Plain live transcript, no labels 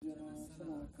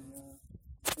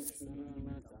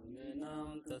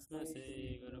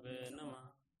श्रीगुरुवे नमः।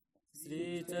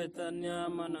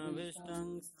 श्रीचैतन्यमनभीष्टं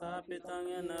स्थापितं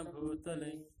येन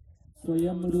भूतले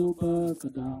स्वयं रूप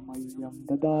कदा मह्यं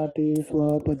ददाति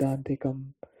स्वपदान्तिकं।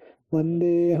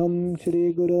 वन्देऽहं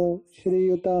श्रीगुरो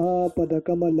श्रीयुतः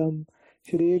पदकमलं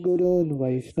श्रीगुरून्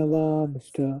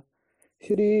वैष्णवांश्च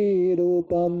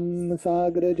श्रीरूपं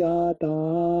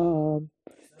साग्रजातां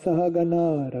सहगणा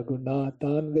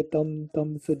रघुनाथान्वितं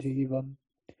तं सजीवं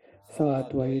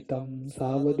साद्वैतं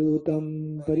सावधूतं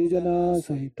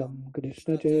परिजनसहितं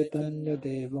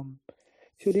कृष्णचैतन्यदेवं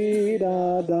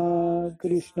श्रीराधा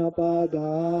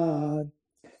कृष्णपादान्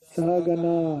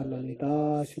सहगणा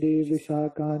ललिता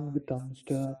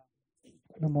श्रीविशाखान्वितंश्च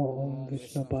नमो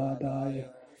विष्णुपादाय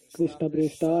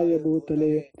कृष्णपृष्ठाय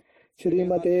भूतले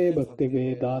श्रीमते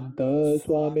भक्तिवेदान्त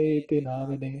स्वामीति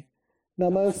नामिने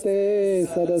नमस्ते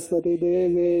सरस्वती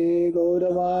देवे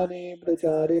गौरवाणी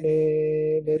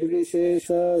प्रचारिणे निर्विशेष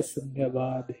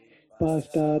शून्यवादी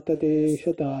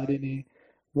पाश्चात्यदेशतारिणे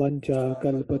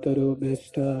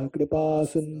वंशकल्पतरुभ्यश्च कृपा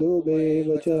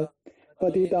सिन्धुभ्येव च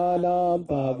पतितानां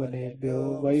पावनेभ्यो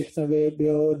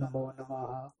वैष्णवेभ्यो नमो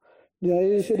नमः।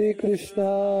 जय श्री कृष्ण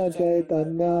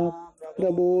चैतन्य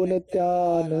प्रभु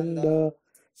नित्यानंद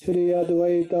श्री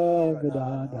अद्वैत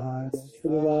गदाधर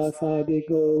श्रीवासादि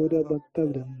गौर भक्त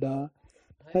वृंदा।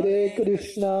 हरे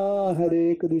कृष्णा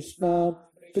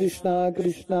कृष्णा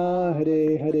कृष्णा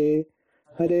हरे हरे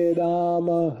हरे राम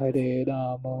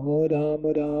राम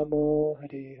राम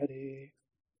हरे हरे।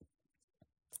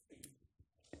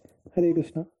 हरे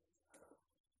कृष्णा।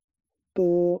 तो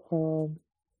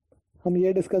हम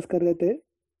ये डिस्कस कर रहे थे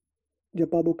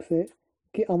जपा बुक से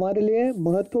कि हमारे लिए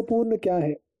महत्वपूर्ण क्या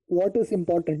है, व्हाट इज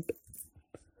इम्पोर्टेंट।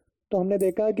 तो हमने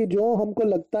देखा कि जो हमको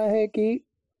लगता है कि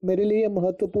मेरे लिए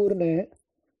महत्वपूर्ण है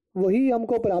वही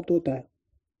हमको प्राप्त होता है।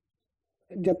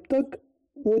 जब तक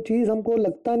वो चीज़ हमको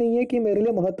लगता नहीं है कि मेरे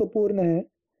लिए महत्वपूर्ण है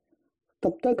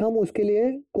तब तक हम उसके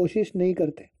लिए कोशिश नहीं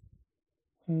करते।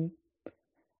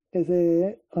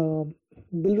 जैसे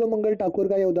बिल्वमंगल ठाकुर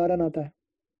का ये उदाहरण आता है।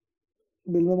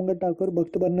 बिल्वमंगल ठाकुर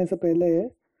भक्त बनने से पहले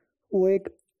वो एक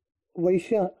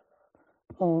वैश्य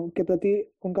के प्रति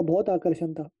उनका बहुत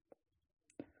आकर्षण था,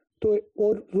 तो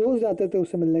वो रोज जाते थे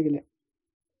उससे मिलने के लिए।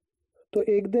 तो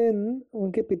एक दिन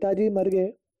उनके पिताजी मर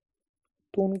गए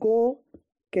तो उनको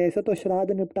कैसे तो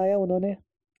श्राद्ध निपटाया उन्होंने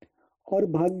और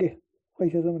भाग गए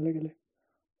वैश्य से मिलने के लिए।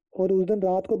 और उस दिन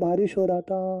रात को बारिश हो रहा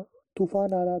था,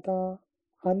 तूफान आ रहा था,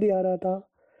 आंधी आ रहा था,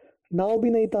 नाव भी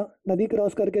नहीं था, नदी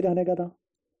क्रॉस करके जाने का था,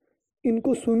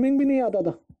 इनको स्विमिंग भी नहीं आता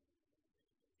था,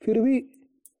 फिर भी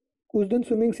उस दिन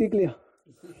स्विमिंग सीख लिया।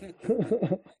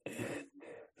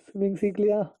 स्विमिंग सीख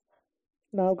लिया,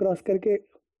 नाव क्रॉस करके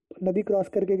नदी क्रॉस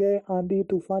करके गए आंधी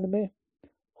तूफान में।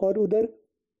 और उधर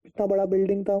इतना बड़ा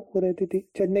बिल्डिंग था, वो रहती थी,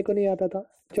 चढ़ने को नहीं आता था,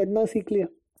 चढ़ना सीख लिया,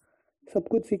 सब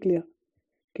कुछ सीख लिया,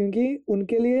 क्योंकि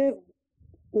उनके लिए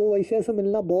वो वैश्य से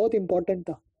मिलना बहुत इम्पोर्टेंट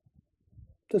था।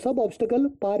 तो सब ऑब्स्टिकल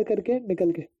पार करके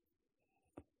निकल गए।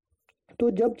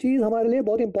 तो जब चीज़ हमारे लिए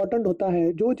बहुत इम्पोर्टेंट होता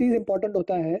है, जो चीज़ इम्पोर्टेंट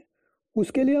होता है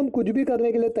उसके लिए हम कुछ भी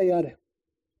करने के लिए तैयार है।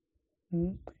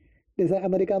 जैसे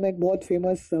अमेरिका में एक बहुत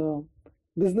फेमस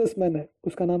बिजनेसमैन है,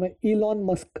 उसका नाम है इलॉन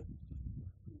मस्क।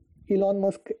 इलॉन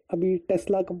मस्क अभी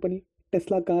टेस्ला कंपनी,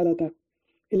 टेस्ला कार आता है,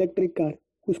 इलेक्ट्रिक कार,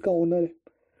 उसका ओनर है।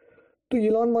 तो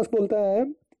इलॉन मस्क बोलता है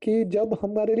कि जब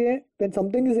हमारे लिए when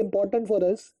something is important for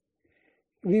us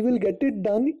we will get it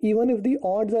done even if the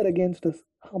odds are against us.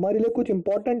 हमारे लिए कुछ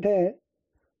इम्पोर्टेंट है,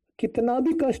 कितना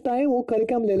भी कष्ट आए वो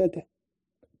करके हम ले लेते हैं।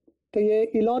 तो ये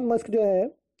इलॉन मस्क जो है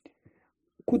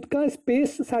खुद का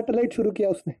स्पेस सैटेलाइट शुरू किया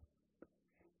उसने।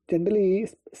 जनरली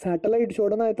सैटेलाइट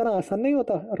छोड़ना इतना आसान नहीं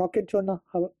होता, रॉकेट छोड़ना।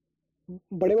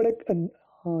 बड़े बड़े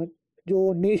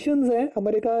जो नेशंस हैं,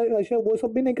 अमेरिका, रशिया, वो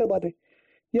सब भी नहीं कर पाते।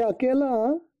 ये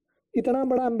अकेला इतना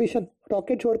बड़ा एम्बिशन,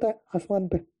 रॉकेट छोड़ता है आसमान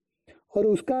पे, और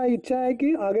उसका इच्छा है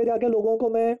कि आगे जाके लोगों को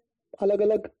मैं अलग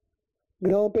अलग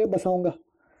ग्रहों पे बसाऊंगा,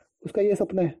 उसका ये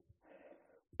सपना है।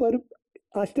 पर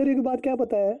आश्चर्य की बात क्या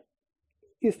पता है,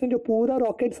 इसने जो पूरा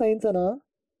रॉकेट साइंस है ना,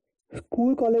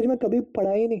 स्कूल कॉलेज में कभी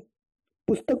पढ़ा ही नहीं,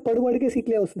 पुस्तक पढ़ पढ़ के सीख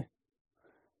लिया उसने।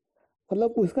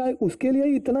 मतलब उसका उसके लिए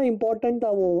इतना इम्पोर्टेंट था,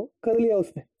 वो कर लिया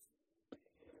उसने।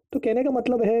 तो कहने का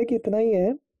मतलब है कि इतना ही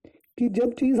है कि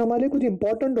जब चीज़ हमारे लिए कुछ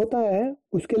इम्पोर्टेंट होता है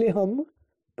उसके लिए हम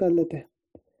कर लेते हैं।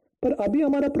 पर अभी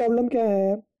हमारा प्रॉब्लम क्या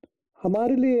है,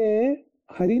 हमारे लिए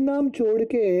हरि नाम छोड़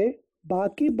के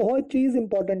बाकी बहुत चीज़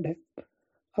इम्पोर्टेंट है।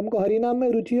 हमको हरि नाम में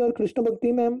रुचि और कृष्ण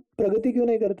भक्ति में हम प्रगति क्यों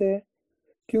नहीं करते हैं?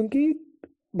 क्योंकि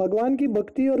भगवान की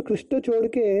भक्ति और कृष्ण छोड़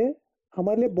के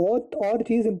हमारे लिए बहुत और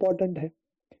चीज़ इम्पोर्टेंट है।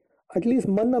 एटलीस्ट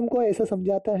मन हमको ऐसा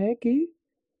समझाता है कि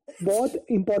बहुत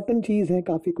इम्पोर्टेंट चीज़ है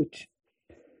काफ़ी कुछ।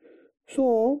 सो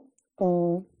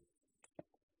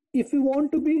if you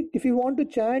want to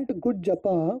chant good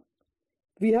japa,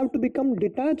 we have to become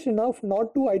detached enough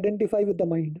not to identify with the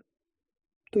mind.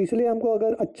 तो इसलिए हमको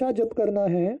अगर अच्छा जप करना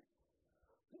है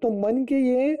तो मन के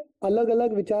ये अलग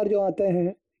अलग विचार जो आते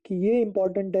हैं कि ये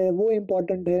इम्पोर्टेंट है, वो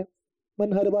इम्पोर्टेंट है,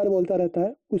 मन हर बार बोलता रहता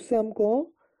है, उससे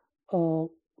हमको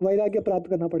वैराग्य प्राप्त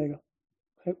करना पड़ेगा,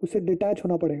 उससे डिटैच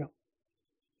होना पड़ेगा.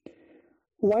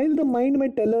 While the mind may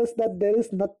tell us that there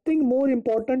is nothing more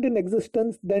important in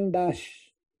existence than dash,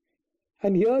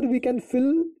 and here we can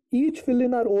fill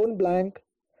in our own blank,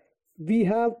 we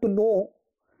have to know.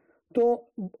 तो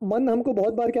मन हमको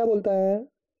बहुत बार क्या बोलता है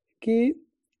कि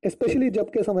स्पेशली जब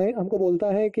के समय हमको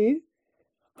बोलता है कि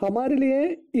हमारे लिए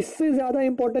इससे ज़्यादा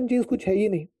इम्पोर्टेंट चीज़ कुछ है ही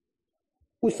नहीं.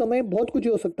 उस समय बहुत कुछ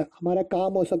हो सकता है, हमारा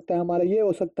काम हो सकता है, हमारा ये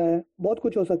हो सकता है, बहुत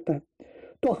कुछ हो सकता है.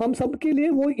 तो हम सब के लिए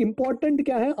वो इम्पोर्टेंट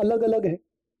क्या है अलग अलग है,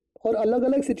 और अलग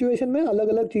अलग सिचुएशन में अलग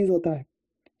अलग चीज़ होता है,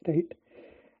 right.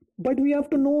 But we have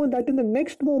to know that in the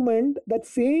next moment that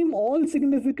same all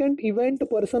significant event,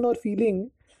 person और feeling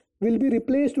will be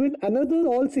replaced with another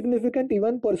all significant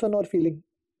event, person or feeling,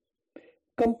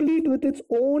 complete with its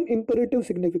own imperative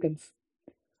significance.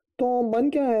 तो मन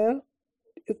क्या है,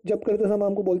 जब करते समय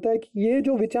हमको बोलता है कि ये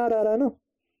जो विचार आ रहा है ना,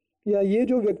 या ये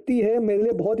जो व्यक्ति है मेरे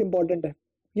लिए बहुत इंपॉर्टेंट है,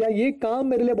 या ये काम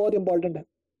मेरे लिए बहुत इंपॉर्टेंट है,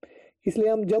 इसलिए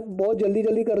हम जब बहुत जल्दी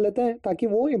जल्दी कर लेते हैं ताकि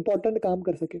वो इंपॉर्टेंट काम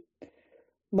कर सके.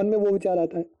 मन में वो विचार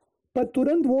आता है, पर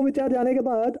तुरंत वो विचार जाने के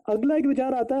बाद अगला एक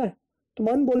विचार आता है, तो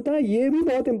मन बोलता है ये भी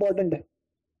बहुत इंपॉर्टेंट है.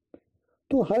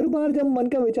 तो हर बार जब मन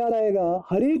का विचार आएगा,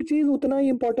 हर एक चीज उतना ही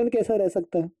इंपॉर्टेंट कैसा रह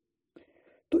सकता है.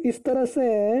 तो इस तरह से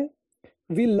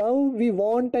we love, we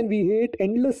want and we hate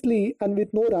endlessly and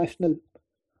with no rational.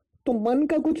 तो मन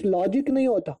का कुछ लॉजिक नहीं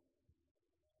होता.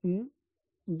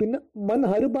 बिना मन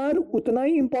हर बार उतना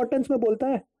ही इंपॉर्टेंस में बोलता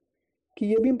है कि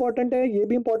ये भी इंपॉर्टेंट है, ये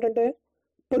भी इंपॉर्टेंट है,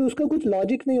 पर उसका कुछ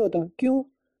लॉजिक नहीं होता. क्यों?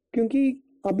 क्योंकि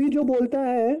अभी जो बोलता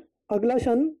है अगला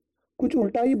क्षण कुछ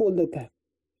उल्टा ही बोल देता है,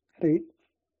 right.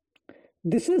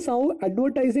 This is how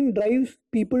advertising drives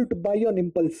people to buy on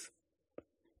impulse.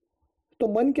 तो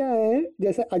मन क्या है,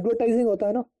 जैसे एडवर्टाइजिंग होता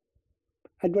है ना,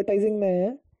 एडवर्टाइजिंग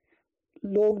में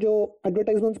लोग जो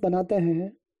एडवर्टाइजमेंट्स बनाते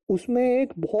हैं उसमें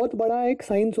एक बहुत बड़ा एक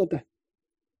साइंस होता है.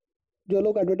 जो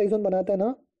लोग एडवर्टाइजमेंट बनाते हैं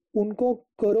ना, उनको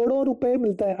करोड़ों रुपए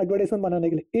मिलता है एडवर्टाइजमेंट बनाने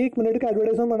के लिए. 1 मिनट का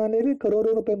एडवर्टाइजमेंट बनाने के लिए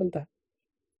करोड़ों रुपए मिलता है.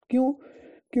 क्यों?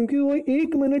 क्योंकि वो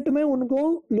 1 मिनट में उनको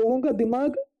लोगों का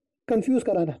दिमाग कंफ्यूज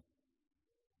कराना है.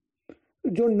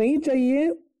 जो नहीं चाहिए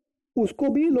उसको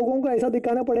भी लोगों को ऐसा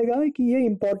दिखाना पड़ेगा कि ये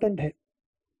इंपॉर्टेंट है.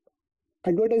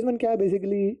 एडवर्टाइजमेंट क्या है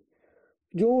बेसिकली,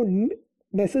 जो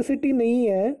नेसेसिटी नहीं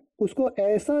है उसको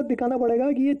ऐसा दिखाना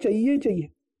पड़ेगा कि ये चाहिए चाहिए,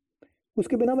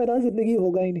 उसके बिना मेरा ज़िंदगी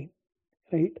होगा ही नहीं,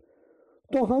 राइट.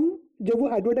 तो हम जब वो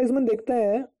एडवर्टाइजमेंट देखते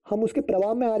हैं हम उसके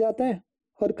प्रभाव में आ जाते हैं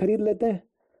और ख़रीद लेते हैं.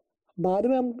 बाद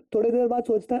में हम थोड़ी देर बाद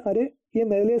सोचते हैं अरे ये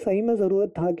मेरे लिए सही में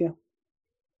ज़रूरत था क्या,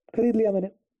 खरीद लिया मैंने.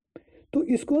 तो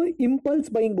इसको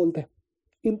इम्पल्स बाइंग बोलते हैं.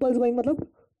 इम्पल्स बाइंग मतलब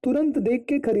तुरंत देख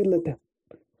के खरीद लेते हैं.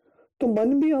 तो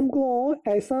मन भी हमको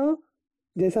ऐसा,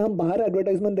 जैसे हम बाहर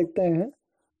एडवर्टाइजमेंट देखते हैं,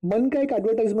 मन का एक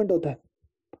एडवर्टाइजमेंट होता है,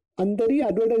 अंदर ही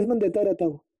एडवर्टाइजमेंट देता रहता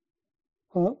है वो.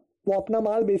 हाँ, वो अपना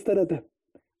माल बेचता रहता है,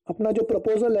 अपना जो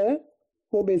प्रपोजल है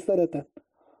वो बेचता रहता है,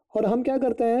 और हम क्या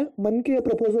करते हैं, मन के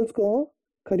प्रपोजल्स को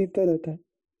खरीदते रहते हैं.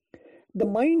 The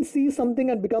mind sees something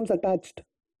and becomes attached.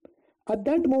 At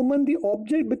that moment, the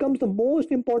object becomes the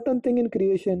most important thing in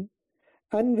creation,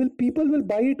 and people will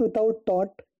buy it without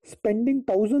thought, spending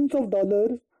thousands of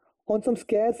dollars on some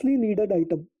scarcely needed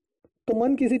item. तो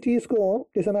मन किसी चीज़ को,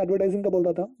 जैसे मैं advertising का बोल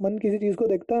रहा था, मन किसी चीज़ को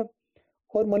देखता है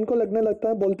और मन को लगने लगता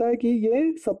है, बोलता है कि ये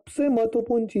सबसे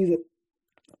महत्वपूर्ण चीज़ है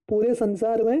पूरे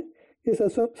संसार में, ये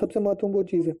सबसे महत्वपूर्ण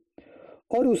चीज़ है.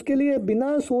 और उसके लिए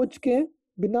बिना सोच के,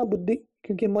 बिना बुद्धि,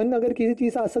 क्योंकि मन अगर किसी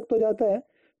चीज़ से आसक्त हो जाता है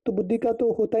तो बुद्धि का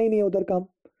तो होता ही नहीं है उधर काम.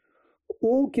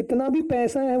 वो कितना भी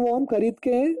पैसा है वो हम खरीद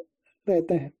के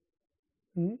रहते हैं.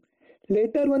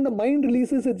 Letter when the mind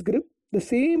releases its grip, the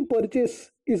same purchase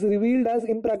is revealed as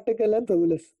impractical and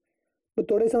frivolous. तो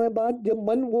थोड़े समय बाद जब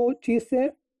मन वो चीज़ से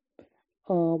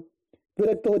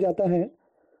विरक्त हो जाता है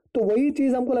तो वही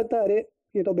चीज़ हमको लगता है अरे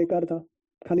ये तो बेकार था,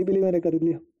 खाली पीली मैंने खरीद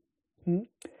लिया.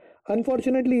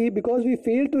 Unfortunately, because we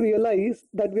fail to realize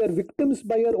that we are victims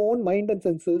by our own mind and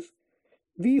senses,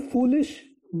 we foolish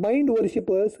mind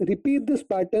worshippers repeat this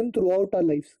pattern throughout our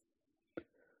lives.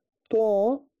 तो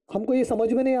हमको ये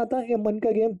समझ में नहीं आता ये मन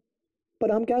का गेम,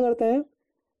 पर हम क्या करते हैं,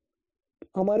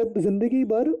 हमारे ज़िंदगी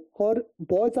भर और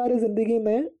बहुत सारे ज़िंदगी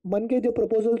में मन के जो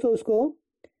प्रपोजल्स है उसको,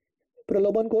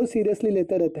 प्रलोभन को सीरियसली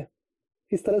लेते रहते हैं.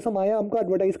 इस तरह से माया हमको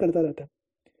एडवर्टाइज करता रहता है.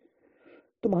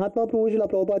 तो महात्मा प्रभु श्रील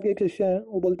प्रभुपाद के एक शिष्य हैं,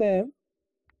 वो बोलते हैं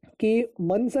कि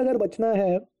मन से अगर बचना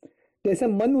है जैसे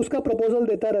मन उसका प्रपोजल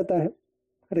देता रहता है,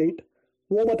 राइट,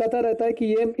 वो बताता रहता है कि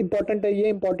ये इम्पोर्टेंट है, ये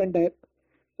इम्पोर्टेंट है,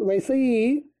 वैसे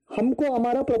ही हमको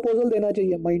हमारा प्रपोजल देना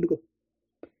चाहिए माइंड को।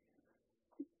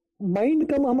 माइंड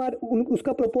कब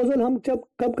उसका प्रपोजल हम जब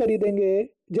कब खरीदेंगे,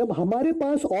 जब हमारे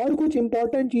पास और कुछ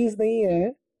इंपॉर्टेंट चीज नहीं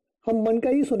है, हम मन का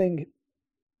ही सुनेंगे।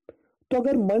 तो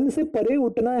अगर मन से परे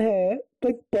उठना है तो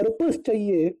एक पर्पस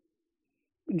चाहिए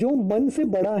जो मन से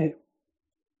बड़ा है।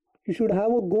 You should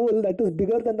have a goal that is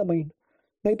bigger than the mind.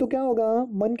 नहीं तो क्या होगा,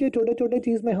 मन के छोटे छोटे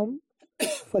चीज में हम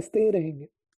फंसते ही रहेंगे,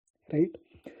 राइट।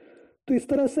 तो इस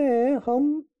तरह से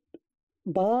हम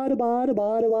बार बार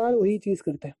बार बार वही चीज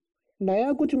करते हैं,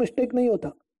 नया कुछ मिस्टेक नहीं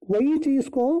होता, वही चीज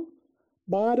को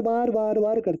बार बार बार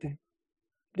बार करते हैं,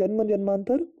 जन्म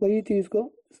जन्मांतर वही चीज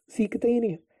को सीखते ही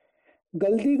नहीं है।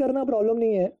 गलती करना प्रॉब्लम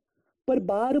नहीं है, पर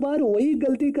बार बार वही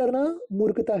गलती करना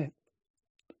मूर्खता है,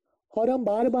 और हम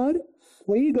बार बार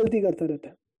वही गलती करते रहते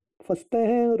हैं, फंसते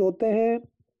हैं, रोते हैं।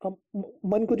 हम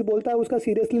मन कुछ बोलता है उसका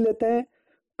सीरियसली लेते हैं,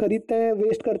 खरीदते हैं,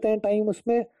 वेस्ट करते हैं टाइम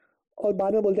उसमें, और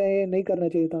बाद में बोलते हैं ये नहीं करना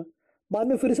चाहिए था, बाद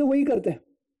में फिर से वही करते हैं,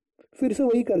 फिर से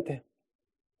वही करते हैं।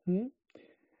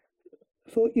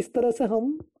 सो इस तरह से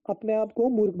हम अपने आप को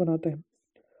मूर्ख बनाते हैं।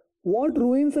 What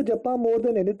ruins a japa more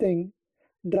than anything,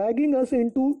 dragging us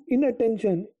into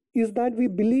inattention, is that we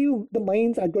believe the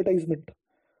mind's advertisement.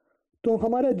 तो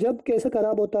हमारा जप कैसे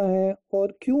खराब होता है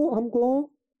और क्यों हमको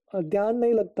ध्यान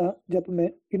नहीं लगता जप में,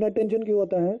 इनअटेंशन क्यों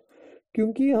होता है,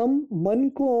 क्योंकि हम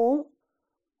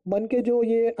मन के जो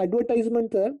ये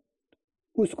एडवर्टाइजमेंट है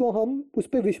उसको हम उस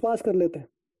पर विश्वास कर लेते हैं,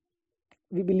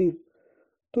 वी बिलीव।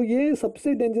 तो ये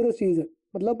सबसे डेंजरस चीज़ है।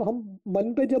 मतलब हम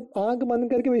मन पे जब आंख बंद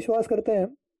करके विश्वास करते हैं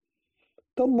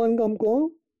तब मन हमको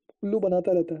उल्लू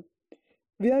बनाता रहता है।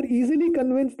 We are easily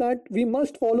convinced that we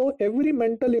must follow every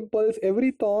mental impulse,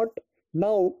 every thought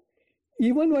now,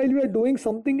 even while we are doing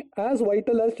something as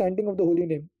vital as chanting of the holy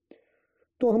name.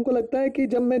 तो हमको लगता है कि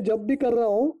जब मैं जब भी कर रहा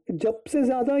हूँ, जब से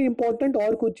ज़्यादा इम्पोर्टेंट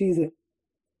और कुछ चीज़ है।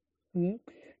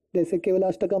 जैसे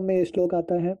केवलाष्टकम में ये श्लोक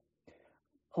आता है,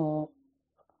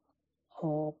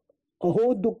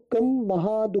 अहो दुक्कम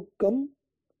महादुक्कम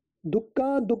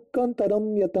दुक्का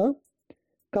दुक्कंतरम यत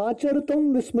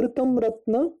काचरतम विस्मृतम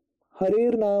रत्न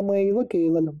हरेर नामैव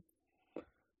केवलम।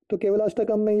 तो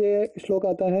केवलाष्टकम में ये श्लोक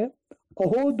आता है,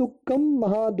 अहो दुक्कम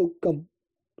महादुक्कम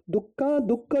दुक्का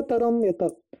दुक्कतरम यत।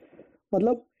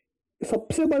 मतलब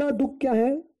सबसे बड़ा दुख क्या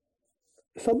है,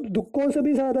 सब दुखों से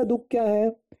भी ज़्यादा दुख क्या है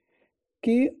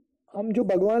कि हम जो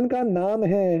भगवान का नाम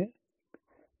है,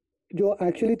 जो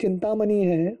एक्चुअली चिंतामणि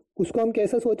है, उसको हम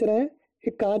कैसे सोच रहे हैं,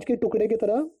 एक कांच के टुकड़े की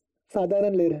तरह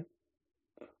साधारण ले रहे हैं,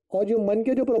 और जो मन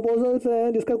के जो प्रपोजल्स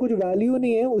हैं जिसका कुछ वैल्यू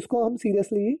नहीं है उसको हम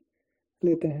सीरियसली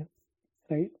लेते हैं,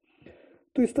 राइट।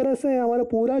 तो इस तरह से हमारा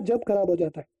पूरा जब खराब हो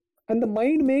जाता है। And the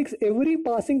mind makes every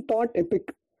passing thought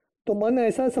epic. तो मन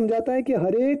ऐसा समझाता है कि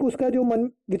हर एक उसका जो मन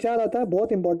विचार आता है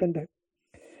बहुत इंपॉर्टेंट है।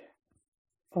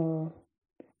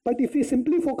 But if we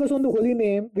simply focus on the holy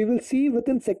name, we will see with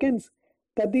in seconds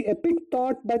that the epic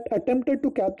thought that attempted to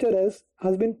capture us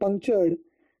has been punctured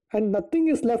and nothing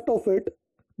is left of it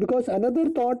because another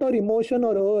thought or emotion or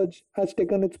urge has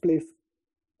taken its place.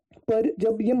 पर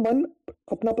जब ये मन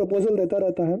अपना proposal देता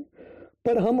रहता है,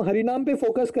 पर हम हरिनाम पे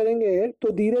फोकस करेंगे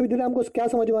तो धीरे धीरे हमको क्या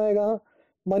समझ में आएगा,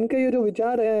 मन के ये जो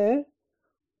विचार है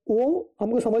वो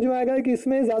हमको समझ में आएगा कि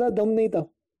इसमें ज़्यादा दम नहीं था,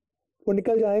 वो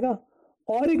निकल जाएगा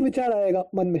और एक विचार आएगा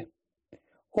मन में,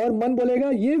 और मन बोलेगा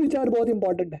ये विचार बहुत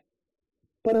इंपॉर्टेंट है,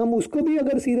 पर हम उसको भी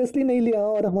अगर सीरियसली नहीं लिया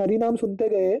और हमारी नाम सुनते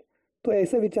गए तो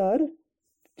ऐसे विचार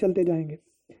चलते जाएंगे।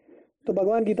 तो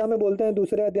भगवान गीता में बोलते हैं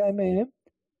दूसरे अध्याय में,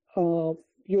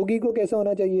 योगी को कैसे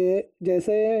होना चाहिए,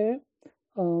 जैसे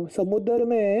समुद्र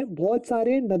में बहुत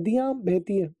सारे नदियाँ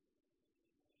बहती हैं,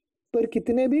 पर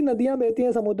कितने भी नदियाँ बहती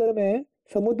हैं समुद्र में,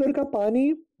 समुद्र का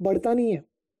पानी बढ़ता नहीं है,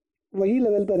 वही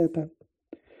लेवल पर रहता है।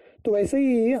 तो वैसे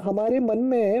ही हमारे मन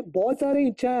में बहुत सारी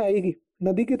इच्छाएं आएगी,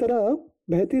 नदी की तरह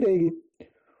बहती रहेगी,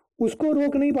 उसको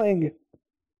रोक नहीं पाएंगे।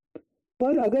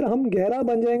 पर अगर हम गहरा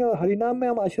बन जाएंगे और हरिनाम में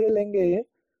हम आश्रय लेंगे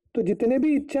तो जितने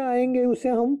भी इच्छा आएंगे उससे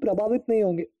हम प्रभावित नहीं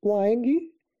होंगे, वो आएंगी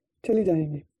चली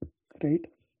जाएंगी, right.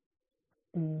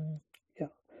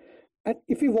 And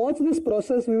if we watch this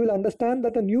process, we will understand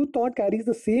that a new thought carries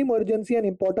the same urgency and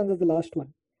importance as the last one.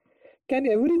 Can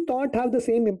every thought have the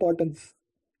same importance?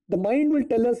 The mind will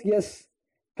tell us yes,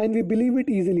 and we believe it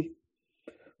easily.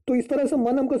 तो इस तरह से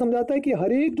मन हमको समझाता है कि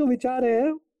हर एक जो विचार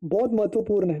है बहुत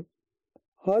महत्वपूर्ण है,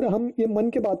 हम ये मन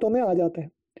के बातों में आ जाते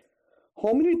हैं।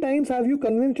 How many times have you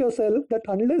convinced yourself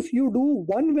that unless you do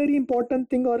one very important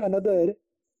thing or another,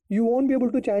 you won't be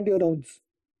able to chant your rounds?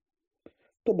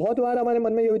 तो बहुत बार हमारे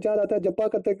मन में ये विचार आता है जपा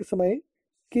करते के समय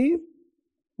कि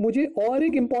मुझे और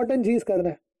एक इम्पॉर्टेंट चीज़ करना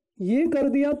है, ये कर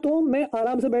दिया तो मैं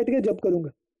आराम से बैठ के जप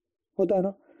करूंगा, होता है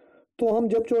ना। तो हम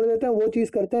जप छोड़ देते हैं, वो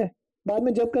चीज़ करते हैं, बाद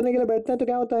में जप करने के लिए बैठते हैं तो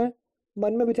क्या होता है,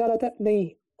 मन में विचार आता है नहीं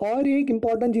और एक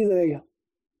इम्पॉर्टेंट चीज़ रहेगा,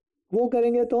 वो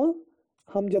करेंगे तो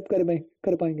हम जप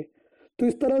कर पाएंगे। तो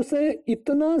इस तरह से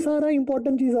इतना सारा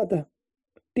इम्पोर्टेंट चीज़ आता है।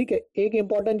 ठीक है, एक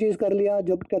इम्पॉर्टेंट चीज़ कर लिया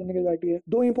जब करने के लिए बैठ गए,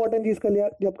 दो इम्पॉर्टेंट चीज़ कर लिया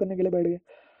जब करने के लिए बैठ गए।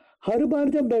 हर बार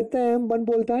जब बैठते हैं मन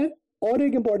बोलता है और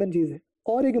एक इम्पॉर्टेंट चीज़ है,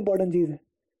 और एक इम्पॉर्टेंट चीज़ है,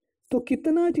 तो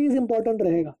कितना चीज़ इम्पॉर्टेंट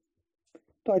रहेगा।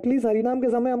 तो एटलीस्ट हरिनाम के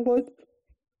समय हमको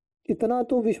इतना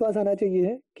तो विश्वास आना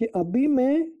चाहिए कि अभी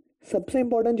मैं सबसे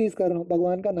इम्पोर्टेंट चीज़ कर रहा हूँ,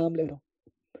 भगवान का नाम ले रहा हूँ,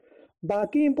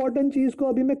 बाकी इम्पोर्टेंट चीज़ को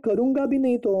अभी मैं करूँगा भी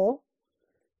नहीं तो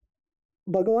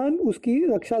भगवान उसकी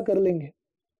रक्षा कर लेंगे,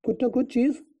 कुछ ना कुछ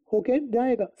चीज़ होके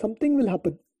जाएगा, समथिंग विल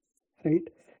हैपन, राइट।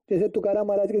 जैसे तुकाराम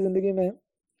महाराज की ज़िंदगी में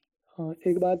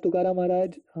एक बार तुकाराम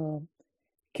महाराज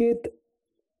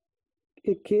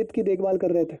एक खेत की देखभाल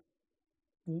कर रहे थे।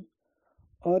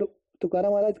 और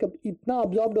तुकाराम महाराज कब इतना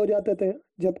अब्जॉर्ब हो जाते थे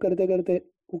जब करते करते,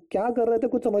 वो क्या कर रहे थे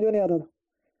कुछ समझ में नहीं आता था।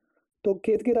 तो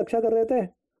खेत की रक्षा कर रहे थे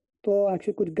तो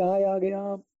एक्चुअली कुछ गाय आ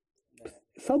गया,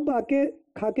 सब आके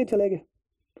खा के चले गए,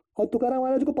 और तुकाराम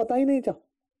महाराज को पता ही नहीं था,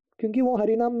 क्योंकि वो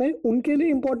हरिनाम में उनके लिए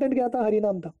इम्पोर्टेंट क्या था,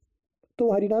 हरिनाम था, तो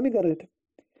वो हरिनाम ही कर रहे थे।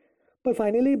 पर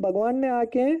फाइनली भगवान ने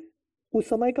आके उस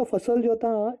समय का फसल जो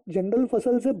था जनरल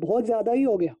फसल से बहुत ज़्यादा ही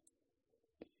हो गया।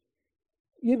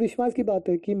 ये विश्वास की बात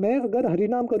है कि मैं अगर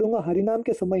हरिनाम करूँगा हरिनाम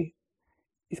के समय,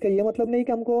 इसका ये मतलब नहीं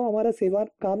कि हमको हमारा सेवा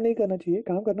काम नहीं करना चाहिए,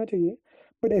 काम करना चाहिए,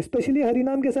 बट स्पेशली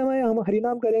हरिनाम के समय हम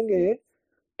हरिनाम करेंगे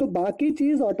तो बाकी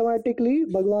चीज़ ऑटोमेटिकली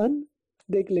भगवान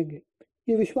देख लेंगे।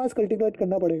 ये विश्वास कल्टिवेट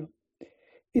करना पड़ेगा।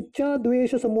 इच्छा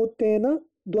द्वेष समुत्तेन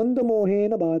द्वंद्व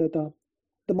मोहेन Bharat,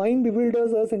 the mind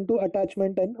बिविल्डर्स us into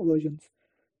attachment and अवर्जन्स।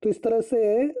 तो इस तरह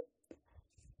से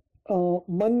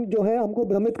मन जो है हमको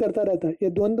भ्रमित करता रहता है, ये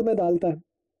द्वंद्व में डालता है,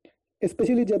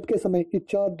 स्पेशली जब के समय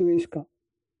इच्छा और द्वेष का।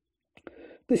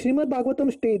 The Srimad Bhagavatam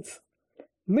states,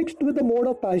 mixed with the mode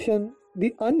of passion, the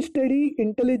unsteady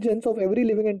intelligence of every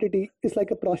living entity is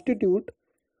like a prostitute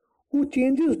who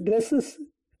changes dresses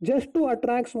just to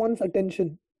attract one's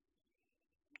attention.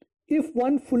 If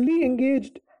one fully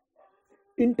engaged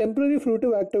in temporary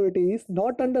fruitive activities,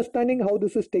 not understanding how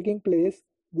this is taking place,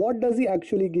 what does he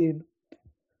actually gain?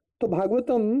 तो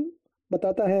भागवतम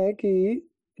बताता है कि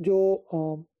जो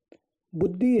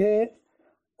बुद्धि है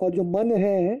और जो मन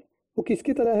है वो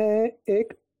किसकी तरह है,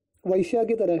 एक वैश्या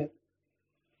की तरह है।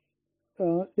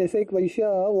 जैसे एक वैश्या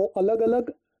वो अलग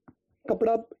अलग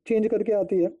कपड़ा चेंज करके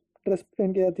आती है, ड्रेस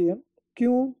पहन के आती है,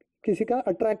 क्यों, किसी का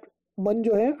अट्रैक्ट, मन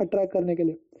जो है अट्रैक्ट करने के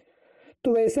लिए।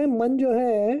 तो वैसे मन जो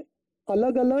है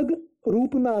अलग अलग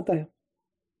रूप में आता है,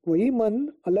 वही मन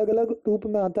अलग अलग रूप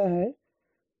में आता है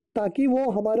ताकि वो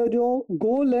हमारा जो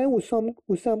गोल है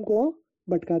उससे हमको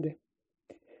भटका दे।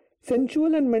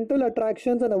 Sensual and mental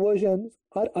attractions and aversions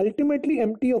are ultimately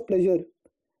empty of pleasure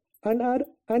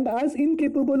and as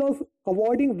incapable of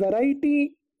avoiding variety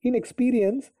in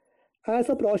experience as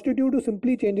a prostitute who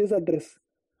simply changes her dress.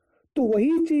 तो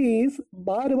वही चीज़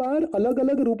बार बार अलग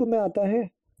अलग रूप में आता है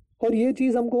और ये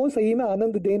चीज़ हमको सही में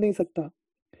आनंद दे नहीं सकता।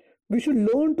 We should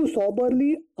learn to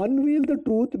soberly unveil the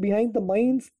truth behind the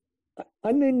mind's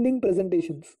unending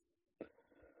presentations.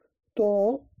 तो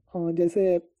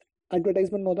जैसे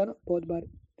एडवर्टाइजमेंट में होता है ना बहुत बार,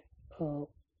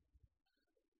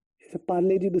 जैसे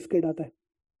पार्ले जी बिस्किट आता है,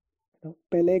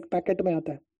 पहले एक पैकेट में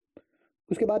आता है,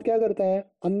 उसके बाद क्या करते हैं,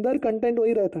 अंदर कंटेंट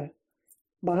वही रहता है,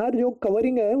 बाहर जो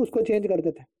कवरिंग है उसको चेंज कर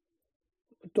देते हैं,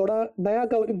 थोड़ा नया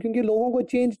कवरिंग, क्योंकि लोगों को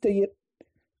चेंज चाहिए,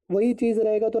 वही चीज़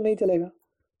रहेगा तो नहीं चलेगा,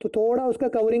 तो थोड़ा उसका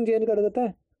कवरिंग चेंज कर देता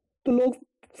है तो लोग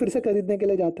फिर से खरीदने के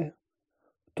लिए जाते हैं।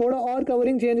 थोड़ा और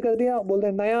कवरिंग चेंज कर दिया, बोलते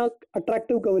हैं नया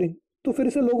अट्रैक्टिव कवरिंग, तो फिर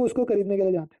से लोग उसको खरीदने के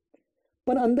लिए जाते हैं,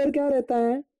 पर अंदर क्या रहता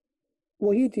है,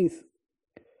 वही चीज़।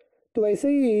 तो वैसे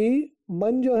ही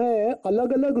मन जो है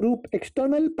अलग अलग रूप,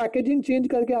 एक्सटर्नल पैकेजिंग चेंज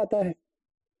करके आता है,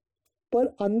 पर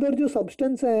अंदर जो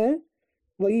सब्सटेंस है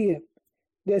वही है।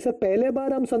 जैसे पहले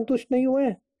बार हम संतुष्ट नहीं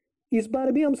हुए, इस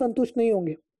बार भी हम संतुष्ट नहीं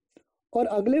होंगे, और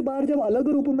अगले बार जब अलग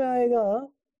रूप में आएगा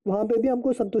वहाँ पे भी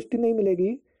हमको संतुष्टि नहीं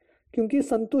मिलेगी, क्योंकि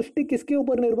संतुष्टि किसके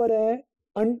ऊपर निर्भर है,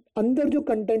 अंदर जो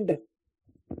कंटेंट है।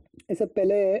 ऐसे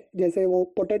पहले जैसे वो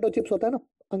पोटैटो चिप्स होता है ना,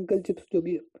 अंकल चिप्स जो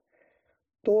भी है,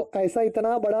 तो ऐसा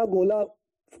इतना बड़ा गोला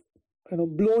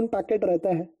ब्लोन पैकेट रहता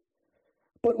है,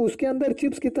 पर उसके अंदर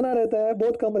चिप्स कितना रहता है,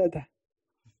 बहुत कम रहता है,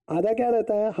 आधा क्या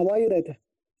रहता है, हवा ही रहता है,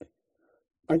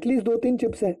 एटलीस्ट 2-3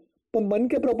 चिप्स है। तो मन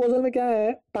के प्रपोजल में क्या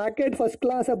है, पैकेट फर्स्ट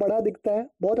क्लास है, बड़ा दिखता है,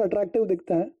 बहुत अट्रैक्टिव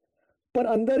दिखता है, पर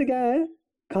अंदर क्या है,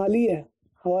 खाली है,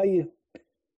 हवा ही है,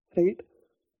 राइट।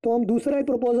 तो हम दूसरा एक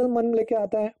प्रपोजल मन लेके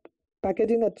आता है,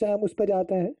 पैकेजिंग अच्छा है, हम उस पर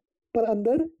जाते हैं, पर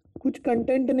अंदर कुछ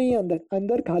कंटेंट नहीं है, अंदर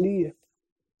अंदर खाली है,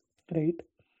 right.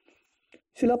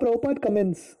 Srila Prabhupada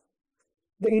comments,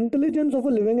 the intelligence of a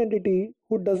living entity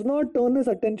who does not turn his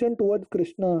attention towards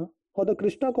Krishna or the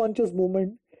Krishna conscious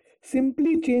movement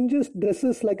simply changes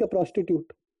dresses like a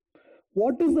prostitute.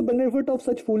 What is the benefit of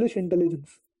such foolish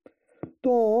intelligence?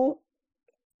 तो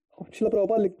श्रील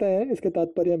प्रभुपाद लिखते हैं इसके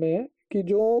तात्पर्य में कि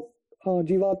जो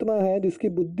जीवात्मा है जिसकी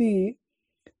बुद्धि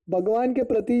भगवान के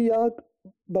प्रति या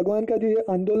भगवान का जो ये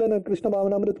आंदोलन है कृष्ण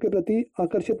भावनामृत के प्रति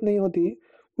आकर्षित नहीं होती,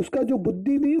 उसका जो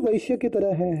बुद्धि भी वैश्य की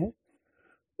तरह है,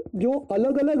 जो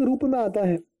अलग अलग रूप में आता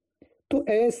है. तो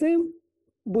ऐसे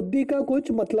बुद्धि का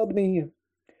कुछ मतलब नहीं है.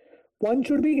 One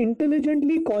should be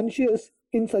intelligently conscious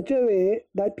in such a way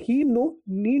that he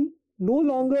need no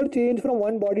longer change from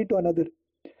one body to another.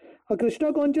 A Krishna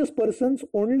conscious person's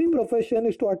only profession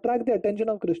is to attract the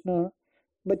attention of Krishna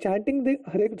by chanting the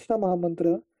Hare Krishna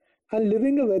Mahamantra and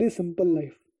living a very simple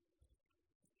life.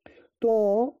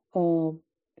 तो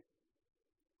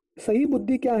सही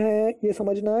बुद्धि क्या है ये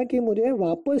समझना है कि मुझे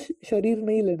वापस शरीर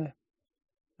नहीं लेना है,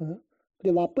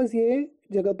 मुझे वापस ये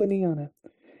जगह पर नहीं आना है.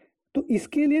 तो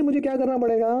इसके लिए मुझे क्या करना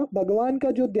पड़ेगा, भगवान का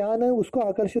जो ध्यान है उसको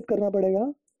आकर्षित करना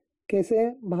पड़ेगा.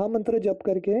 कैसे? महामंत्र जप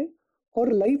करके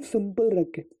और लाइफ सिंपल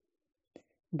रख के.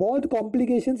 बहुत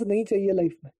कॉम्प्लिकेशंस नहीं चाहिए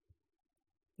लाइफ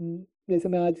में. जैसे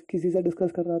मैं आज किसी से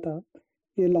डिस्कस कर रहा था,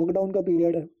 ये लॉकडाउन का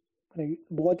पीरियड है, राइट.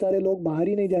 बहुत सारे लोग बाहर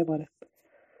ही नहीं जा पा रहे.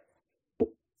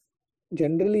 तो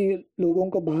जनरली लोगों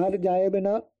को बाहर जाए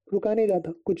बिना रुका नहीं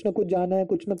जाता, कुछ ना कुछ जाना है,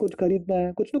 कुछ ना कुछ खरीदना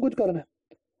है, कुछ ना कुछ करना है.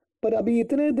 पर अभी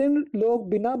इतने दिन लोग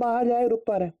बिना बाहर जाए रुक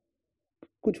पा रहे हैं.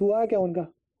 कुछ हुआ क्या उनका?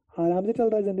 आराम से चल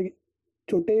रहा है जिंदगी,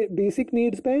 छोटे बेसिक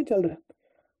नीड्स पे चल रहा है.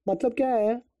 मतलब क्या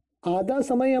है, आधा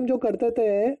समय हम जो करते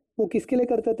थे वो किसके लिए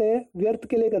करते थे? व्यर्थ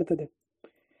के लिए करते थे.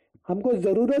 हमको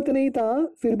जरूरत नहीं था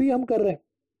फिर भी हम कर रहे हैं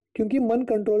क्योंकि मन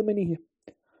कंट्रोल में नहीं है.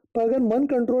 पर अगर मन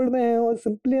कंट्रोल में है और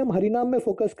सिंपली हम हरिनाम में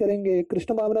फोकस करेंगे,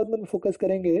 कृष्ण भावनामृत में फोकस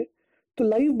करेंगे, तो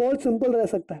लाइफ बहुत सिंपल रह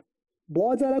सकता है.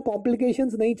 बहुत ज़्यादा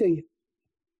कॉम्प्लिकेशंस नहीं चाहिए.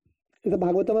 जैसे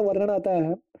भागवत में वर्णन आता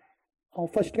है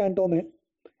फर्स्ट कैंटो में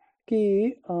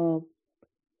कि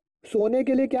सोने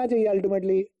के लिए क्या चाहिए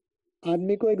अल्टीमेटली?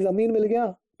 आदमी को एक ज़मीन मिल गया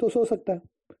तो सो सकता है.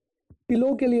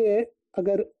 पिलो के लिए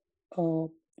अगर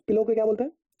पिलो को क्या बोलते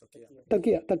हैं?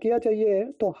 तकिया. तकिया चाहिए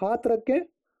तो हाथ रख के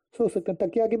सो सकते हैं,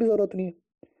 तकिया की भी ज़रूरत नहीं है.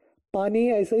 पानी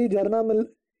ऐसे ही झरना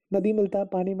नदी मिलता है,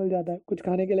 पानी मिल जाता है, कुछ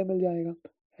खाने के लिए मिल जाएगा,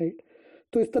 राइट.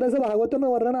 तो इस तरह से भागवत में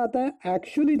वर्णन आता है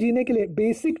एक्चुअली जीने के लिए,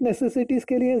 बेसिक नेसेसिटीज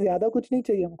के लिए ज़्यादा कुछ नहीं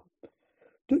चाहिए हमको.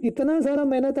 तो इतना सारा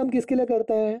मेहनत हम किसके लिए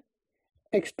करते हैं?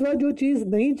 एक्स्ट्रा जो चीज़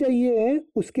नहीं चाहिए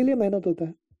उसके लिए मेहनत होता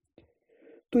है.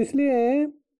 तो इसलिए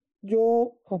जो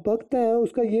भक्त है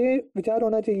उसका ये विचार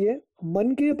होना चाहिए,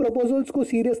 मन के प्रपोजल्स को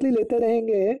सीरियसली लेते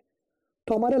रहेंगे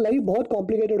तो हमारा लाइफ बहुत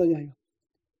कॉम्प्लिकेटेड हो जाएगा.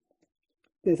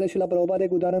 जैसे शिला प्रभुपाद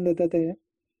एक उदाहरण देते थे.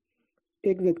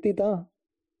 एक व्यक्ति था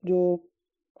जो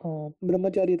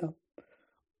ब्रह्मचारी था,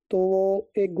 तो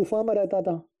वो एक गुफा में रहता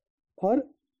था और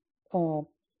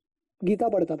गीता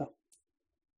पढ़ता था.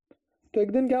 तो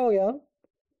एक दिन क्या हो गया,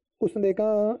 उसने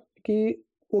देखा कि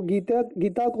वो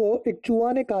गीता को एक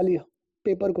चूहा ने खा लिया,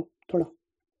 पेपर को थोड़ा.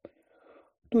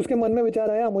 तो उसके मन में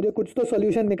विचार आया मुझे कुछ तो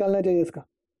सोल्यूशन निकालना चाहिए इसका,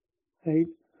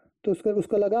 राइट. तो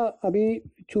उसको लगा अभी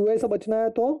चूहे से बचना है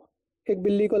तो एक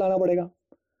बिल्ली को लाना पड़ेगा.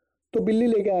 तो बिल्ली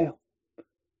लेके आया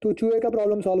तो चूहे का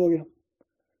प्रॉब्लम सॉल्व हो गया.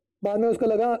 बाद में उसको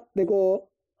लगा देखो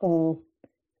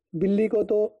बिल्ली को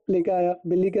तो लेके आया,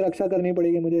 बिल्ली की रक्षा करनी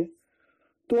पड़ेगी मुझे,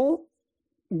 तो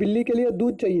बिल्ली के लिए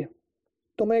दूध चाहिए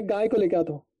तो मैं एक गाय को लेके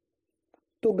आता हूँ.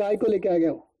 तो गाय को लेके आ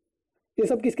गया वो. ये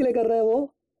सब किसके लिए कर रहा है?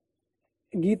 वो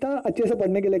गीता अच्छे से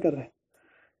पढ़ने के लिए कर रहा है.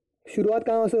 शुरुआत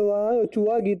कहाँ से हुआ?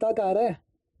 चूहा गीता का आ रहा है,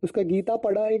 उसका गीता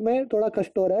पढ़ा, एक में थोड़ा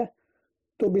कष्ट हो रहा है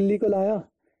तो बिल्ली को लाया,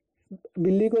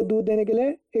 बिल्ली को दूध देने के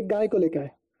लिए एक गाय को लेके आए.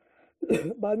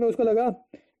 बाद में उसको लगा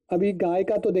अभी गाय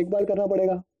का तो देखभाल करना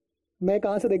पड़ेगा, मैं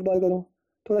कहाँ से देखभाल करूँ,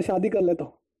 थोड़ा शादी कर लेता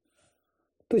हूँ.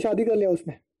 तो शादी कर लिया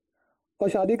उसने, और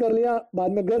शादी कर लिया.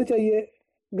 बाद में घर चाहिए,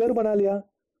 घर बना लिया,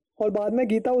 और बाद में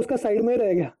गीता उसका साइड में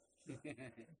रह गया.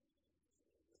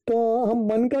 तो हम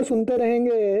मन का सुनते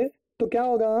रहेंगे तो क्या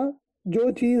होगा,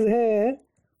 जो चीज़ है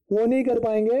वो नहीं कर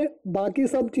पाएंगे, बाकी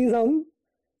सब चीज़ हम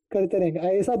करते रहेंगे.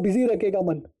 ऐसा बिजी रखेगा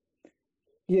मन,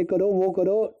 ये करो वो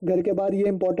करो, घर के बाद ये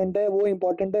इम्पोर्टेंट है, वो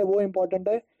इम्पोर्टेंट है, वो इम्पोर्टेंट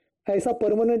है, ऐसा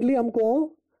परमानेंटली हमको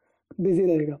बिजी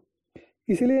रहेगा.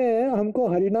 इसलिए हमको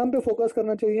हरिनाम पे फोकस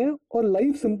करना चाहिए और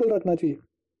लाइफ सिंपल रखना चाहिए.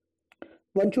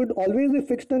 One should always be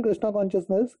fixed in Krishna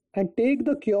consciousness and take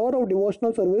the cure of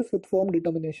devotional service with firm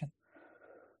determination.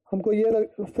 हमको ये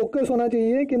फोकस होना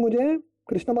चाहिए कि मुझे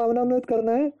कृष्ण भावनामृत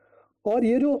करना है, और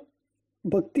ये जो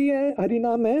भक्ति है,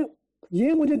 हरिनाम है,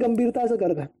 ये मुझे गंभीरता से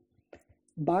करना है.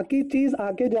 बाकी चीज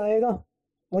आके जाएगा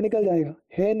और निकल जाएगा,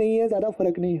 है नहीं है, ज्यादा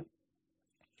फर्क नहीं है।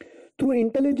 Through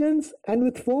intelligence and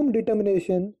with firm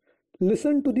determination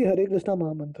listen to the हरे कृष्णा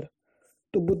महामंत्र।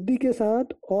 तो बुद्धि के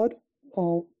साथ और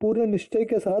पूर्ण निश्चय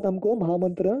के साथ हमको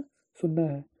महामंत्र सुनना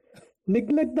है।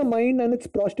 Neglect the mind and it's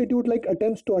prostitute like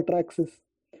attempts to attract.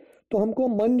 तो हमको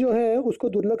मन जो है उसको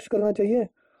दुर्लक्ष करना चाहिए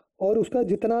और उसका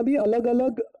जितना भी अलग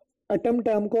अलग अटेम्प्ट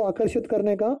है हमको आकर्षित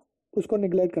करने का, उसको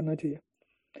निग्लेक्ट करना चाहिए।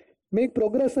 Make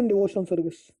progress in devotional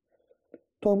service.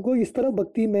 तो हमको इस तरह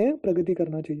भक्ति में प्रगति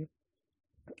करना चाहिए।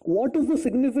 What is the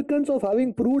significance of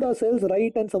having proved ourselves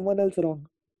right and someone else wrong.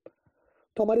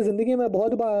 तो हमारी जिंदगी में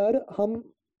बहुत बार हम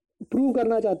प्रूव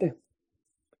करना चाहते हैं,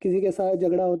 किसी के साथ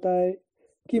झगड़ा होता है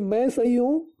कि मैं सही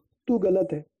हूं तू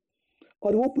गलत है,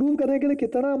 और वो प्रूव करने के लिए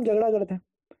कितना हम झगड़ा करते हैं।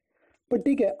 पर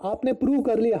ठीक है, आपने प्रूव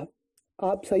कर लिया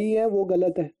आप सही है वो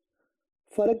गलत है,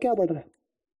 फर्क क्या पड़ रहा है?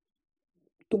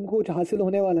 तुमको कुछ हासिल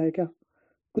होने वाला है क्या?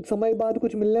 कुछ समय बाद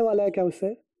कुछ मिलने वाला है क्या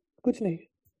उससे? कुछ नहीं।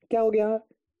 क्या हो गया?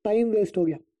 टाइम वेस्ट हो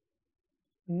गया।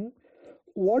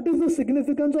 What is the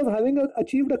significance of having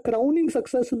achieved a crowning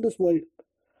success in this world.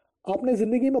 आपने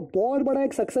जिंदगी में बहुत बड़ा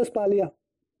एक सक्सेस पा लिया,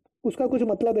 उसका कुछ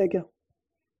मतलब है क्या?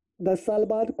 10 साल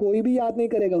बाद कोई भी याद नहीं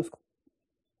करेगा उसको।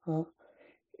 हाँ,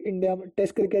 इंडिया में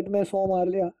टेस्ट क्रिकेट में 100 मार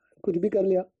लिया, कुछ भी कर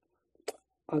लिया,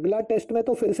 अगला टेस्ट में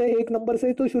तो फिर से 1 नंबर से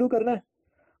ही तो शुरू करना है।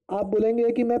 आप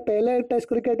बोलेंगे कि मैं पहले टेस्ट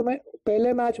क्रिकेट में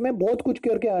पहले मैच में बहुत कुछ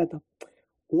करके आया था,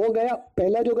 वो गया,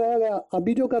 पहला जो गया गया,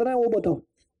 अभी जो करना है वो बताओ,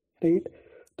 राइट?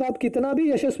 तो आप कितना भी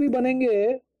यशस्वी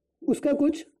बनेंगे उसका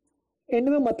कुछ एंड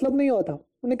में मतलब नहीं होता,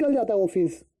 निकल जाता है वो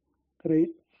phase,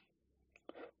 right?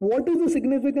 What is the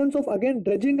significance of again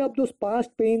dredging up those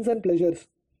past pens and pleasures.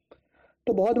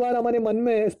 तो बहुत बार हमारे मन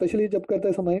में स्पेशली जब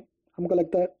करते समय हमको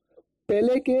लगता है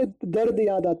पहले के दर्द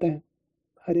याद आते हैं।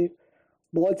 अरे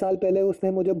बहुत साल पहले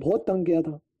उसने मुझे बहुत तंग किया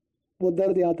था, वो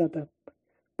दर्द याद आता है,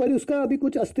 पर उसका अभी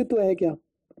कुछ अस्तित्व है क्या?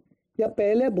 या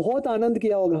पहले बहुत आनंद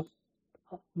किया होगा।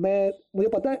 मुझे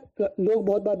पता है लोग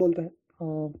बहुत बार बोलते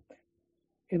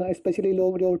हैं, स्पेशली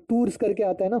लोग जो टूर्स करके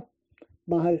आते हैं ना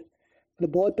बाहर,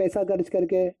 मतलब बहुत पैसा खर्च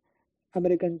करके,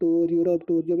 अमेरिकन टूर, यूरोप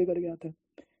टूर, जो भी करके आते हैं,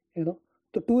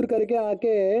 तो टूर करके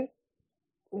आके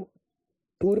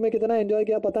टूर में कितना एंजॉय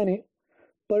किया पता नहीं,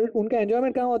 पर उनका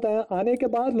एंजॉयमेंट कहाँ होता है? आने के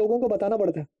बाद लोगों को बताना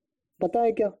पड़ता है, पता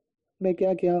है क्या मैं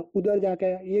क्या किया, उधर जाके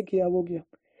आया, ये किया वो किया।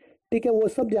 ठीक है, वो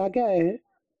सब जाके आए हैं,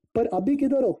 पर अभी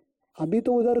किधर हो? अभी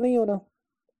तो उधर नहीं हो ना,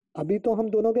 अभी तो हम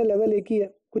दोनों के लेवल एक ही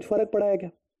है। कुछ फर्क पड़ा है क्या?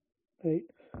 राइट?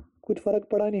 कुछ फर्क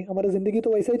पड़ा नहीं। हमारा जिंदगी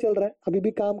तो वैसे ही चल रहा है, अभी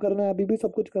भी काम करना है, अभी भी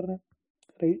सब कुछ करना है,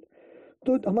 राइट?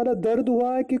 तो हमारा दर्द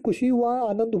हुआ कि खुशी हुआ,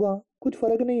 आनंद हुआ, कुछ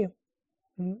फर्क नहीं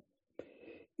है।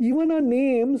 इवन आवर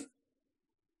नेम्स,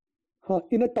 हाँ,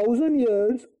 in 1,000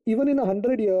 years, even in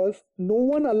 100 years, no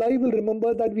one alive will remember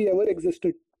that we ever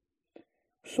existed.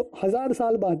 So 1000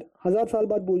 साल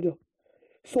बाद भूल जाओ,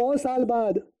 100 साल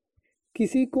बाद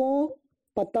किसी को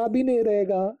पता भी नहीं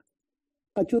रहेगा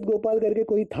अच्युत गोपाल करके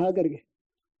कोई था करके,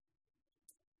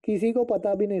 किसी को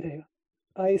पता भी नहीं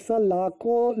रहेगा। ऐसा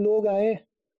लाखों लोग आए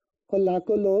और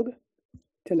लाखों लोग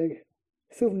चले गए,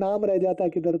 सिर्फ नाम रह जाता है,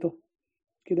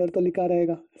 किधर तो लिखा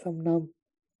रहेगा सब नाम,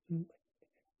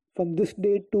 from this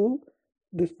date to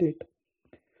this date.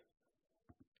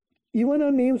 Even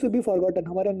our names will be forgotten.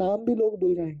 हमारा नाम भी लोग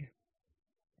भूल जाएंगे।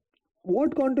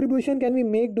 What contribution can we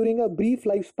make during a brief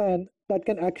lifespan that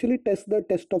can actually stand the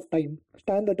test of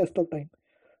time?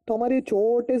 तो हमारी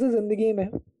छोटे से जिंदगी में,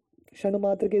 क्षण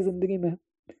मात्र की जिंदगी में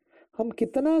हम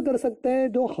कितना कर सकते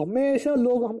हैं जो हमेशा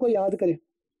लोग हमको याद करें?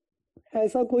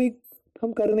 ऐसा कोई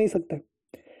हम कर नहीं सकते।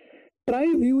 Try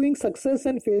viewing success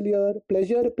and failure,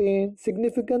 pleasure, pain,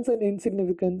 significance and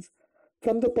insignificance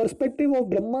from the perspective of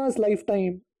Brahma's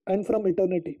lifetime and from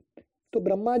eternity. तो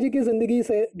ब्रह्मा जी की जिंदगी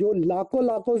से जो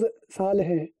लाखों साल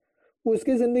है,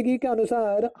 उसकी जिंदगी के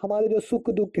अनुसार हमारे जो सुख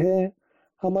दुख है,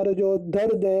 हमारे जो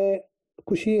दर्द है,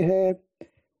 खुशी है,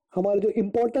 हमारा जो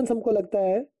इम्पोर्टेंस हमको लगता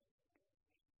है,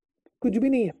 कुछ भी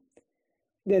नहीं है।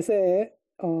 जैसे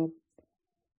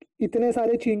इतने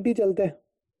सारे चींटी चलते हैं,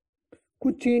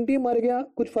 कुछ चींटी मर गया,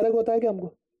 कुछ फर्क होता है क्या हमको?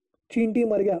 चींटी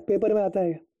मर गया पेपर में आता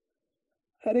है,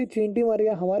 अरे चींटी मर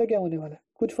गया, हमारे क्या होने वाला है?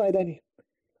 कुछ फायदा नहीं।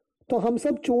 तो हम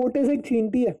सब छोटे से एक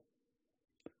चींटी है,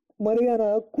 मर गया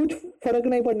ना, कुछ फर्क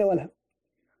नहीं पड़ने वाला।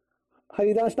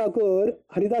 हरिदास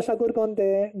ठाकुर कौन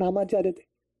थे? नामाचार्य थे,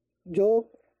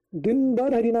 जो दिन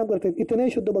भर हरिनाम करते थे, इतने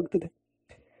शुद्ध भक्त थे।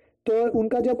 तो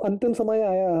उनका जब अंतिम समय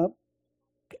आया,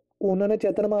 उन्होंने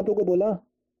चैतन्य महाप्रभु को बोला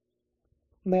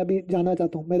मैं अभी जाना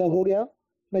चाहता हूँ, मेरा हो गया,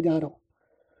 मैं जा रहा हूँ।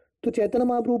 तो चैतन्य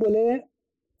महाप्रभु बोले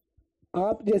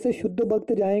आप जैसे शुद्ध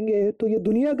भक्त जाएंगे तो ये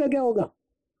दुनिया का क्या होगा?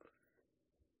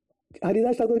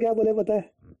 हरिदास ठाकुर क्या बोले पता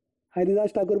है?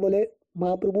 हरिदास ठाकुर बोले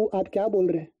महाप्रभु आज क्या बोल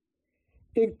रहे हैं,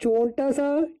 एक छोटा सा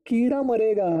कीड़ा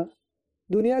मरेगा,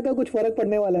 दुनिया का कुछ फर्क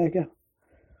पड़ने वाला है क्या?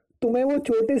 तुम्हें वो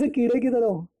छोटे से कीड़े की तरह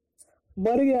हो,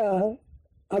 मर गया,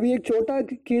 अभी एक छोटा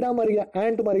कीड़ा मर गया,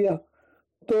 एंट मर गया,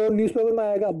 तो न्यूज़पेपर में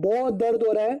आएगा बहुत दर्द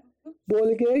हो रहा है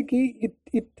बोल के कि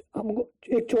हमको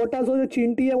एक छोटा सा जो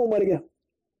चींटी है वो मर गया,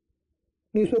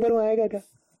 न्यूज़पेपर में आएगा क्या?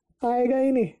 आएगा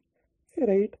ही नहीं,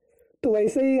 राइट? तो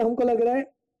वैसे ही हमको लग रहा है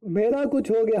मेरा कुछ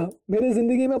हो गया, मेरी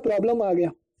जिंदगी में प्रॉब्लम आ गया,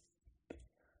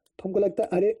 तो हमको लगता है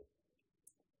अरे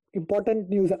इंपॉर्टेंट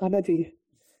न्यूज़ आना चाहिए,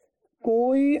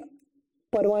 कोई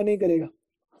परवाह नहीं करेगा।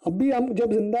 अभी हम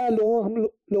जब जिंदा है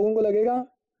लोगों को लगेगा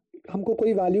हमको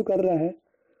कोई वैल्यू कर रहा है,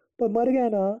 पर मर गया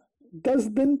ना 10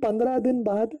 दिन 15 दिन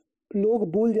बाद लोग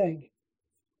भूल जाएंगे,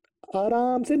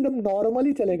 आराम से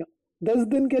नॉर्मली चलेगा। 10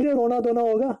 दिन के लिए रोना धोना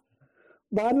होगा,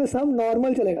 बाद में सब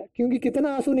नॉर्मल चलेगा, क्योंकि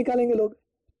कितना आंसू निकालेंगे लोग,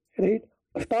 राइट?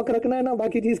 स्टॉक रखना है ना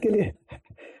बाकी चीज के लिए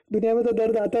दुनिया में तो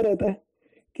दर्द आता रहता है,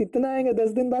 कितना आएंगे,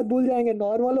 10 दिन बाद भूल जाएंगे,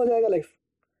 नॉर्मल हो जाएगा लाइफ,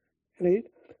 राइट?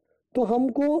 तो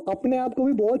हमको अपने आप को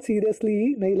भी बहुत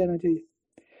सीरियसली नहीं लेना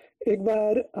चाहिए। एक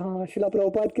बार शिला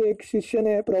प्रभुपाद के एक शिष्य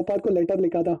ने प्रभुपाद को लेटर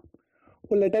लिखा था,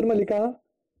 वो लेटर में लिखा,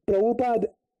 प्रभुपाद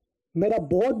मेरा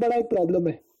बहुत बड़ा एक प्रॉब्लम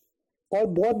है, और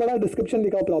बहुत बड़ा डिस्क्रिप्शन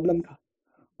लिखा प्रॉब्लम का,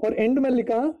 और एंड में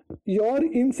लिखा योर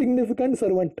इनसिग्निफिकेंट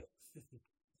सर्वेंट,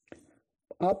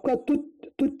 आपका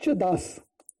तुच्छ दास।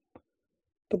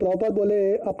 तो प्रभुपाद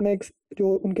बोले अपने एक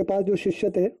जो उनके पास जो शिष्य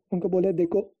थे उनको बोले,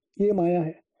 देखो ये माया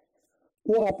है,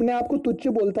 वो अपने आप को तुच्छ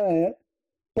बोलता है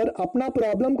पर अपना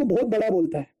प्रॉब्लम को बहुत बड़ा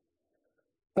बोलता है।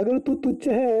 अगर तू तुच्छ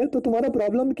है तो तुम्हारा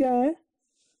प्रॉब्लम क्या है?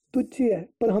 तुच्छ ही है।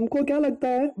 पर हमको क्या लगता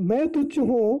है, मैं तुच्छ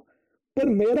हूँ पर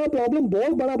मेरा प्रॉब्लम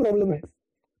बहुत बड़ा प्रॉब्लम है,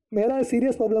 मेरा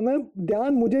सीरियस प्रॉब्लम है,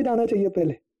 ध्यान मुझे जाना चाहिए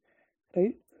पहले,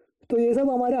 राइट? तो ये सब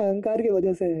हमारे अहंकार की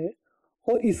वजह से है,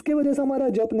 और इसके वजह से हमारा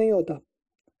जप नहीं होता,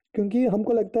 क्योंकि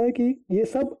हमको लगता है कि ये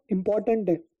सब इम्पोर्टेंट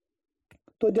है।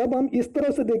 तो जब हम इस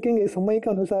तरह से देखेंगे समय के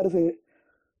अनुसार से,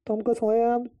 तो हमको समझ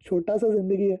हम छोटा सा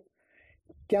जिंदगी है,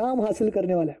 क्या हम हासिल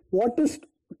करने वाला है, व्हाट इज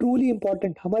ट्रूली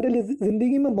इंपॉर्टेंट, हमारे लिए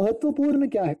जिंदगी में महत्वपूर्ण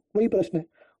क्या है, वही प्रश्न है,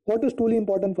 what is truly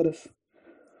important for us,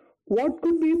 what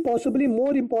could be possibly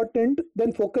more important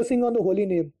than focusing on the holy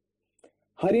name.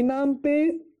 हरिनाम पे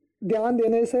ध्यान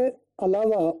देने से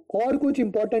अलावा और कुछ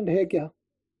इंपॉर्टेंट है क्या?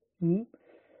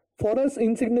 For us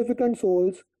insignificant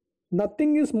souls,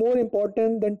 nothing is more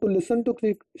important than to listen to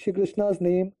Shri Krishna's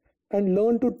name and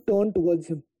learn to turn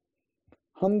towards him.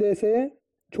 हम जैसे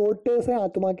छोटे से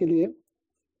आत्मा के लिए,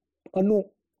 अनु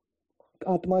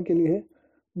आत्मा के लिए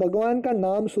भगवान का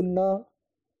नाम सुनना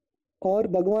और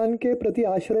भगवान के प्रति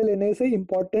आश्रय लेने से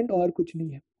इम्पोर्टेंट और कुछ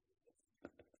नहीं है।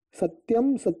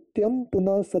 सत्यम सत्यम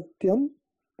पुनः सत्यम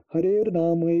हरेर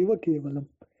नाम एव केवलम।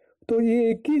 तो ये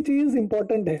एक ही चीज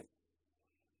इम्पोर्टेंट है,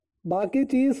 बाकी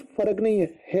चीज फर्क नहीं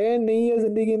है नहीं है,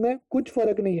 जिंदगी में कुछ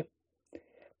फर्क नहीं है,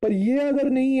 पर ये अगर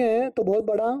नहीं है तो बहुत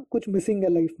बड़ा कुछ मिसिंग है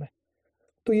लाइफ में।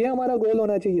 तो ये हमारा गोल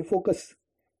होना चाहिए, फोकस।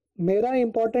 मेरा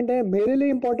इंपॉर्टेंट है, मेरे लिए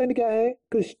इंपॉर्टेंट क्या है?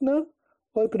 कृष्ण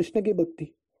और कृष्ण की भक्ति,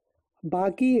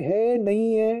 बाकी है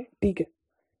नहीं है ठीक है।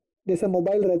 जैसे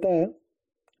मोबाइल रहता है,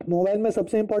 मोबाइल में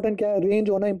सबसे इंपॉर्टेंट क्या है? रेंज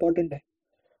होना इंपॉर्टेंट है,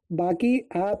 बाकी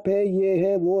ऐप है, ये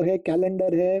है वो है,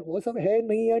 कैलेंडर है, वो सब है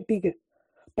नहीं है ठीक है।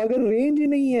 पर अगर रेंज ही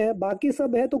नहीं है, बाकी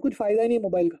सब है, तो कुछ फायदा ही नहीं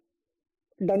मोबाइल का,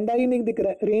 डंडा ही नहीं दिख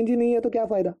रहा है, रेंज ही नहीं है तो क्या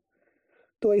फायदा।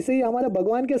 तो ऐसे ही हमारा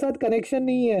भगवान के साथ कनेक्शन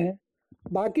नहीं है,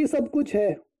 बाकी सब कुछ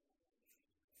है,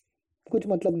 कुछ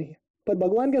मतलब नहीं है। पर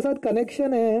भगवान के साथ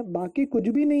कनेक्शन है, बाकी कुछ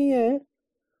भी नहीं है,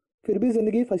 फिर भी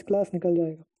जिंदगी फर्स्ट क्लास निकल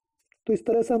जाएगा। तो इस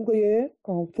तरह से हमको ये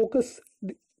फोकस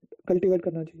कल्टीवेट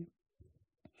करना चाहिए।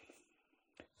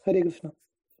 हरे कृष्णा।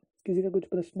 किसी का कुछ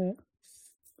प्रश्न है?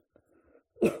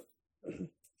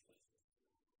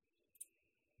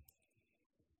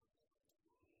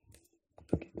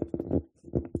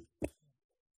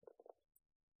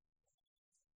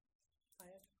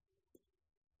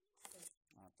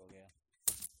 हाँ तो गया।